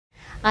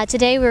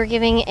Today we're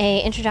giving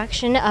an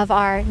introduction of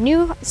our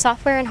new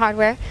software and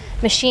hardware,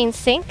 Machine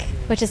Sync,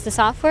 which is the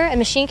software, and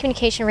Machine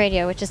Communication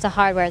Radio, which is the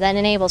hardware that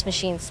enables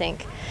Machine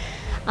Sync.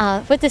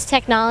 With this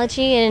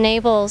technology, it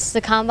enables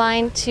the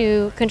combine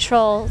to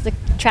control the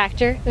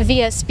tractor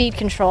via speed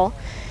control.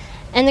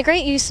 And the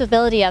great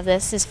usability of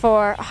this is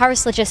for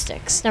harvest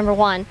logistics, number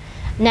one.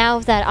 Now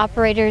that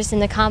operators in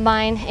the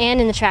combine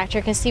and in the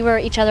tractor can see where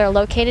each other are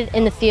located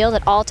in the field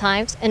at all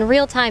times and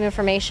real-time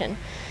information.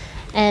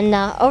 And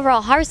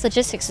overall harvest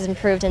logistics is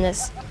improved in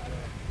this.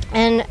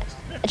 And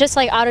just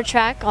like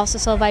AutoTrack, also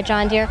sold by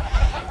John Deere,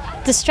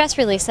 the stress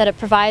release that it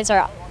provides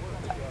our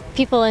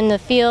people in the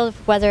field,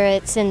 whether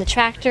it's in the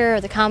tractor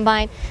or the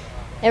combine,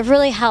 it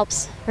really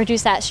helps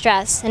reduce that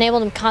stress, enable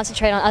them to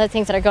concentrate on other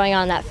things that are going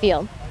on in that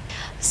field.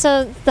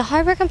 So the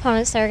hardware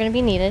components that are going to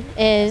be needed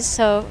is,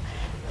 you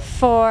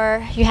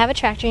have a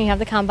tractor and you have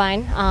the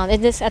combine.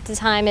 This at the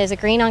time is a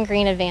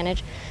green-on-green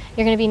advantage.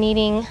 You're going to be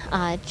needing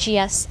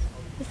GS3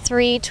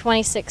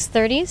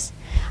 2630s.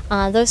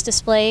 Those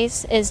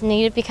displays is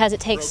needed because it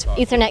takes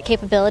Ethernet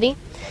capability,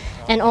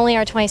 and only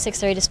our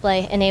 2630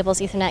 display enables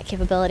Ethernet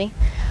capability.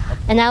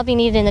 And that'll be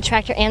needed in the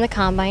tractor and the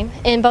combine.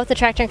 In both the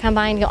tractor and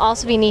combine, you'll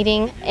also be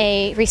needing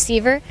a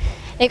receiver.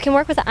 It can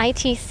work with an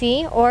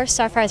ITC or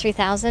Starfire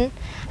 3000.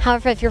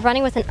 However, if you're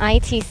running with an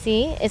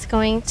ITC, it's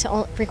going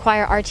to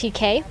require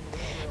RTK.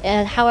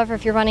 However,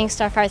 if you're running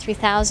Starfire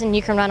 3000,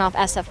 you can run off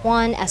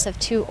SF1,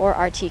 SF2, or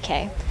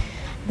RTK.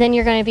 Then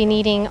you're going to be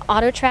needing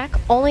AutoTrack,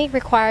 only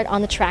required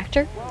on the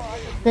tractor.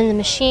 Then the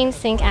Machine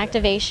Sync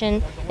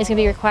activation is going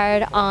to be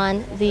required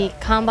on the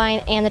combine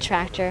and the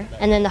tractor.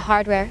 And then the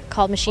hardware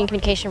called Machine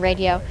Communication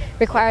Radio,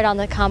 required on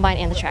the combine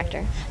and the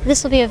tractor.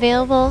 This will be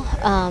available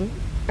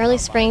early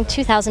spring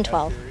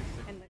 2012.